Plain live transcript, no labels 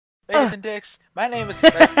ladies and dicks. My name is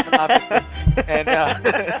Benson, obviously, and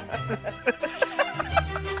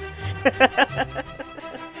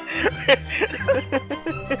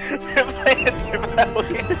we're playing survival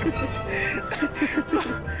games.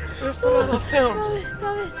 We're full of films.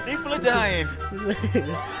 People are dying.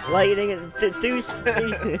 Lightning and deuce.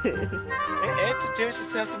 Introduce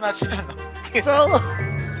yourself to my channel. Follow.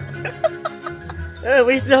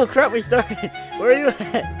 We still crap. We started. Where are you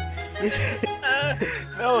at?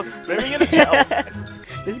 No, let me get a channel.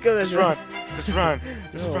 Let's go this way. Just run.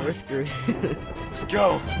 Just Oh, run. we're screwed. Just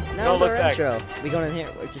go. Now Don't it's look our back. intro. We going in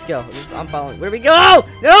here. Just go. I'm following. Where do we go?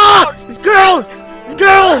 No! There's girls! There's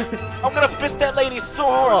girls! I'm gonna fist that lady's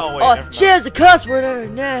sword. Oh, wait, never she mind. has a cuss word in her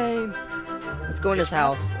name. Let's go in this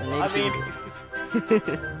house. And maybe I she mean.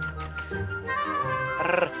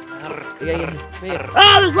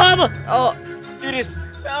 Oh, there's lava! Oh, Do this.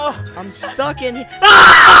 No. I'm stuck in here.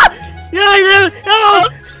 Ah! Yeah, dude! No!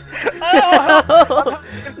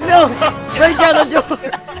 No! Break down the door!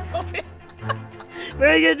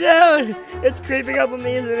 Break it down! It's creeping up on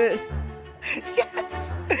me, isn't it?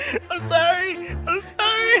 Yes. I'm sorry. I'm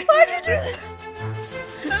sorry. Why'd you do this?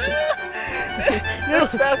 No.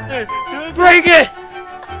 Faster. Do it. Break it!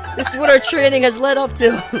 This is what our training has led up to.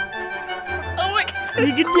 Oh my God.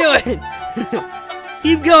 You can do it!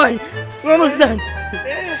 Keep going! We're almost done!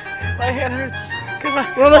 My hand hurts. Come on.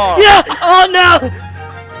 We're almost— Oh. Yeah! Oh no!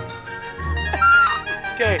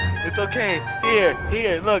 Okay, it's okay.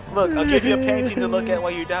 Here, look. I'll give you a painting to look at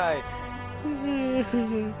while you die.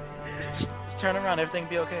 Just turn around, everything will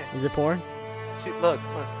be okay. Is it porn? See, look.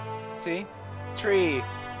 See? Tree.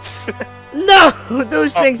 No!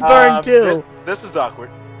 Those things burn too! This is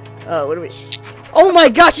awkward. Oh, what do we— Oh my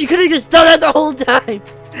gosh, you could've just done that the whole time!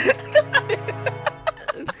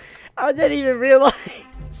 I didn't even realize.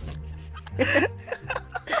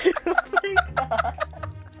 Oh my God.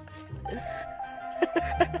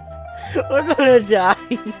 We're gonna die.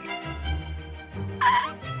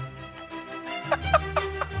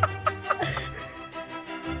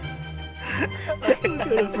 We're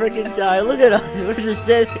gonna freaking die. Look at us. We're just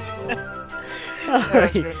sitting.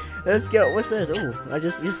 Alright, let's go. What's this? Oh, I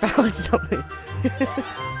just found something.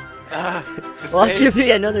 Just Watch say- it be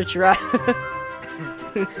another trap.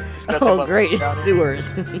 Step Oh up great, down it's it.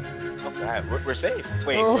 sewers. Oh God, we're safe.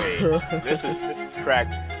 Wait, Oh. wait. This is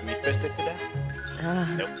cracked. Can we fist it to death?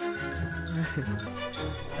 Nope.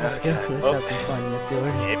 Let's go. Let's Oh. have some fun in the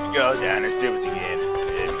sewers. Here we go down the sewers again.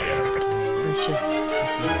 There we go. Let's just.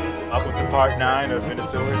 Welcome to part 9 of In the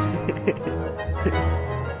Sewers.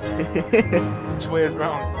 Which way is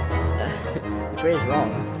wrong? Which way is wrong?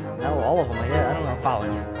 No, all of them. I don't know. I'm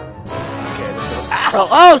following you. Okay, let's go. Oh,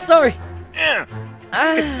 oh sorry. Ah!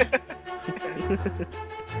 Ah.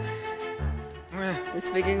 This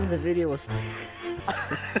beginning of the video was.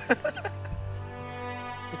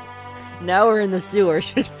 Now we're in the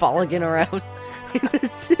sewers, just frolicking around in the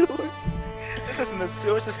sewers. This isn't the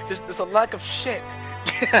sewers, there's a lack of shit.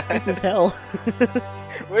 This is hell.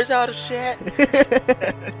 Where's all the shit?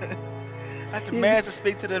 I demand to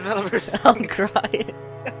speak to the developers. I'm crying.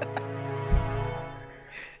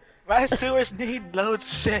 My sewers need loads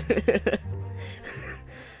of shit.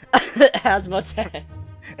 Hazmat.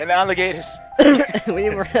 And alligators. We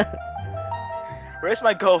need more. Where's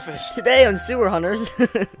my goldfish? Today on Sewer Hunters.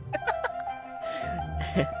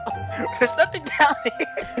 There's nothing down here.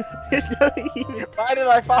 There's nothing even. Why did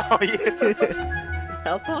I follow you?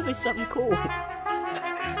 I'll probably something cool.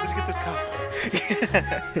 Let's get this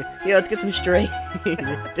coffee. Yeah, let's get some string.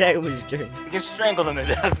 That was string. You can strangle them to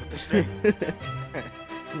death with the string.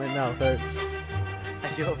 My mouth hurts.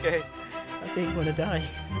 Are you okay? I think I'm gonna die.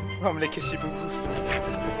 I'm gonna kiss your boo-boos.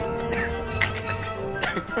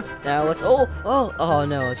 Now let's— oh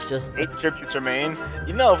no, it's just 8 tributes remain.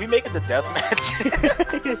 You know, if we make it the death match,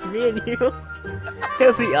 it's me and you.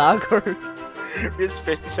 It'll be awkward. we just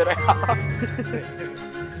fist each other off.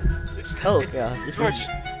 Oh gosh, this Torch! is—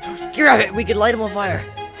 Torch! grab it. We could light him on fire.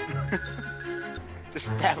 Just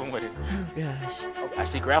stab him with it. Oh gosh. Oh, I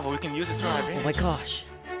see gravel. We can use it to our Oh my advantage. gosh.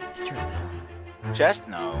 Drop it. Chest?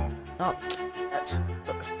 No. Oh,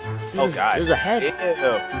 Oh this God. is a head. Ew. We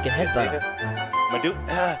can headbutt him. My dude.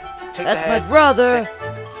 Take That's the my head. brother.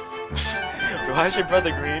 Why is your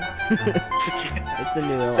brother green? It's the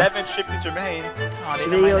new one. 7 tributes remain. Oh, they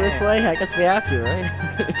Should know we my go this name. way? I guess we have to, right?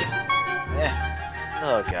 Yeah.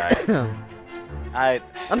 Oh God.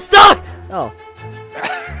 I'm stuck! Oh.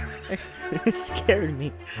 It scared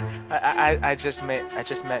me. I just met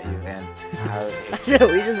you, and I know,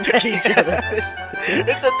 we just met each other.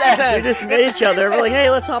 it's a dead We end. just met each other. We're like, hey,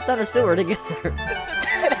 let's hop down a sewer together. It's a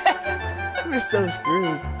dead end. We're so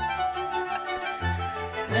screwed.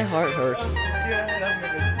 My heart hurts. God, I'm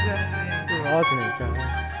gonna die. We're all gonna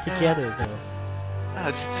die. Together, though. Oh,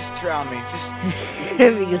 just drown me. Just.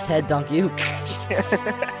 We just head dunk you.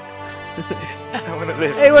 I wanna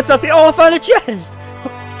live. Hey, what's up here? Oh, I found a chest!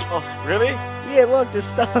 Oh, really? Yeah, look, there's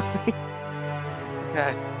stuff on me.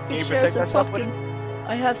 Okay. Can you Share protect some myself with it? pumpkin.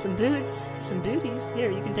 I have some boots, some booties. Here,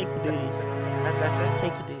 you can take the booties. That's it?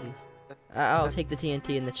 Take the booties. I'll take the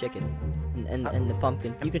TNT and the chicken. And the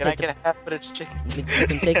pumpkin. You can Can I take get a half of the chicken? you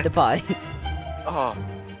can take the pie. Oh,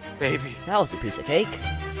 baby. That was a piece of cake.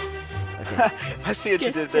 Okay. I see what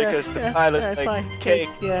you did there, because the pie looks like pie, cake.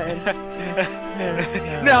 Yeah,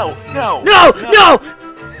 and, No! No! No!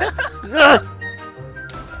 No!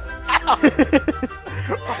 Ow!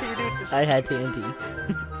 Oh, you did this. I had TNT.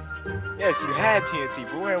 Yes, you had TNT,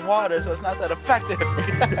 but we're in water, so it's not that effective.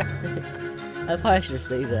 I probably should have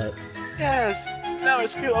saved that. Yes! Now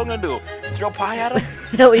it's cool. What I'm gonna do? Throw pie at him?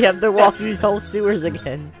 Now we have to walk through these whole sewers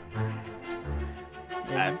again.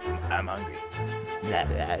 I'm hungry. Blah,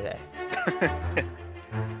 blah, blah.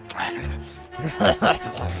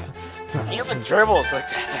 You even dribbles like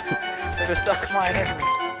that. Like the stuff flying at me.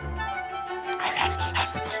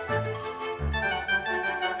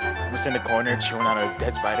 I'm just in the corner chewing on a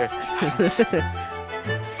dead spider.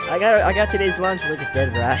 I got today's lunch. It's like a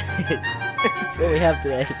dead rat. That's what we have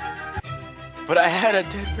today. But I had a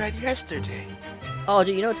dead rat yesterday. Oh,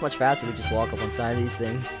 dude, you know it's much faster to just walk up on side of these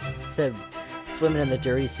things instead of swimming in the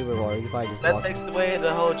dirty sewer water. You probably just That walk. takes away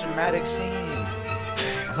the whole dramatic scene.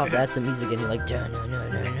 Oh, that's some music and you're like, no.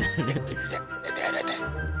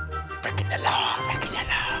 Breaking the law, breaking the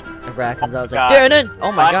law. A rat comes out, it's God. like, dun.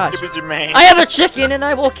 Oh my gosh. I have a chicken and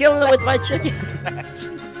I will kill him with my chicken.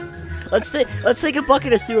 Let's take a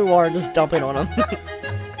bucket of sewer water and just dump it on him.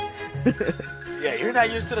 Yeah, you're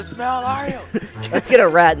not used to the smell, are you? Let's get a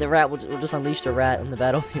rat and the rat will just unleash the rat on the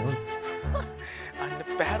battlefield. On the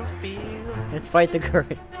battlefield. Let's fight the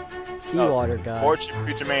current seawater god. Fortune,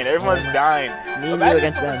 future main. Everyone's dying. It's me and you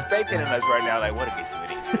against them. Spectating us right now, like, what a gift to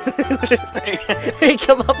it. They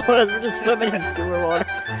come up on us, we're just swimming in sewer water.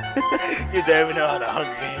 You don't even know how the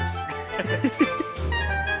Hunger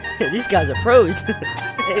Games. These guys are pros. They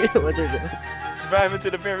know what they're doing. Surviving to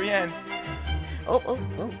the very end. Oh.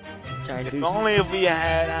 Giant If boost. only if we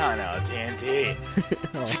had, I don't know, TNT.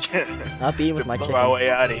 I'll beat him with my to chicken. blow our way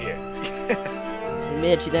out of here. We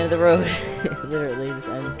made it to the end of the road. Literally, this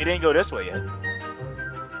end. We didn't go this way yet.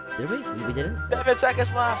 Did we? We did it? 7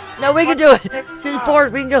 seconds left. No, we can do it! See,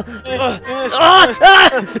 forward, we can go!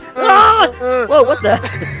 Whoa, what the?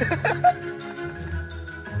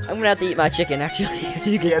 I'm gonna have to eat my chicken, actually.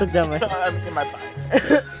 You just took down my... I'm in my pie.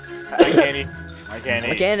 I can't eat. I can't eat.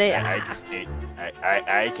 I can't eat.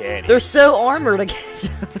 I can't eat. They're so armored against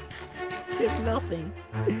us. They have nothing.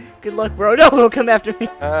 Good luck, bro. No, he'll come after me.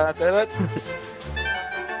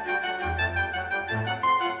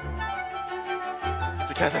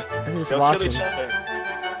 Together. I'm just They'll watching. kill each other.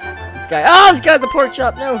 This guy. Oh, this guy's a pork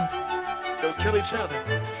chop. No. They'll kill each other.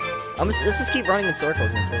 Let's just keep running in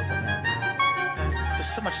circles until something happens.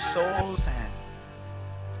 There's so much soul sand.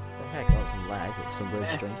 What the heck? That was some lag. It was some weird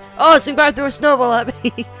string. Oh, this guy threw a snowball at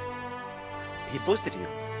me. He boosted you.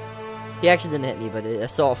 He actually didn't hit me, but I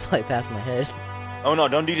saw it fly past my head. Oh no,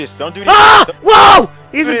 don't do this. Don't do this. Ah! Whoa!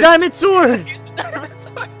 He's a Dude. diamond sword! He's a diamond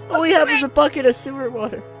sword. All we have is a bucket of sewer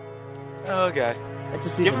water. Oh god.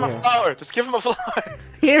 That's a Give him a souvenir. flower. Just give him a flower.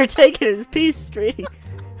 Here, take it as a peace treaty.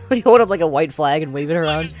 You hold up like a white flag and wave it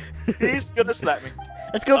around. He's gonna slap me.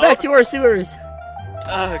 Let's go back to our sewers.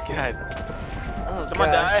 Oh god. Oh,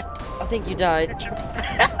 Someone gosh. die? I think you died.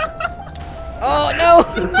 Oh no!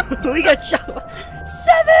 We got shot.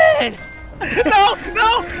 7! No!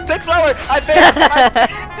 No! Take flower! I failed!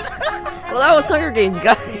 Well, that was Hunger Games,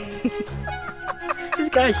 guy. This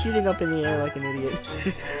guy's shooting up in the air like an idiot.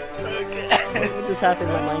 What just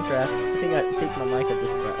happened in Minecraft? I think I picked my mic up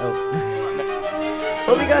this part. Oh.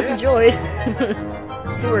 Hope you guys enjoyed.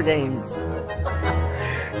 Sewer games.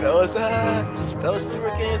 That was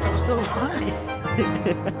Super Games. That was so fun.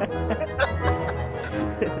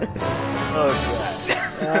 Oh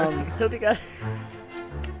god. Hope you guys.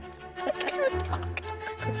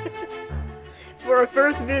 For our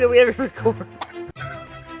first video we ever record.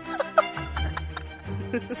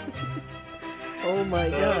 Oh my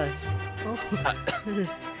god. Oh.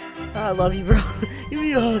 I love you, bro. Give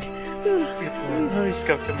me a hug.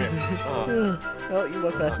 Come here. Oh. Oh, you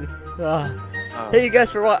walked past me. Thank you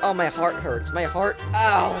guys for what? Oh, my heart hurts. My heart.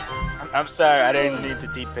 Ow. I'm sorry. I didn't need to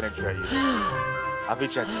deep penetrate you. I'll be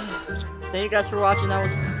gentle. Thank you guys for watching. That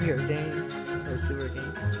was Hunger Games or Sewer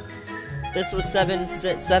Games. This was seven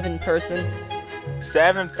person.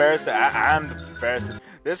 7 person. I'm the person.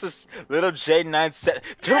 This is little J9 set.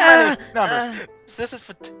 Too many numbers. This is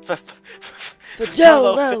for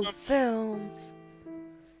Jello Films.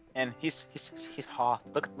 And he's hot.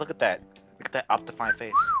 Look at that. Look at that up-defined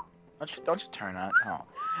face. Don't you turn on. Oh,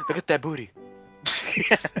 look at that booty.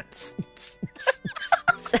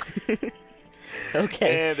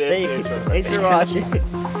 Okay. And Thanks for watching.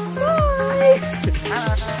 Bye.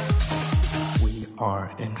 We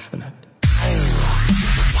are infinite.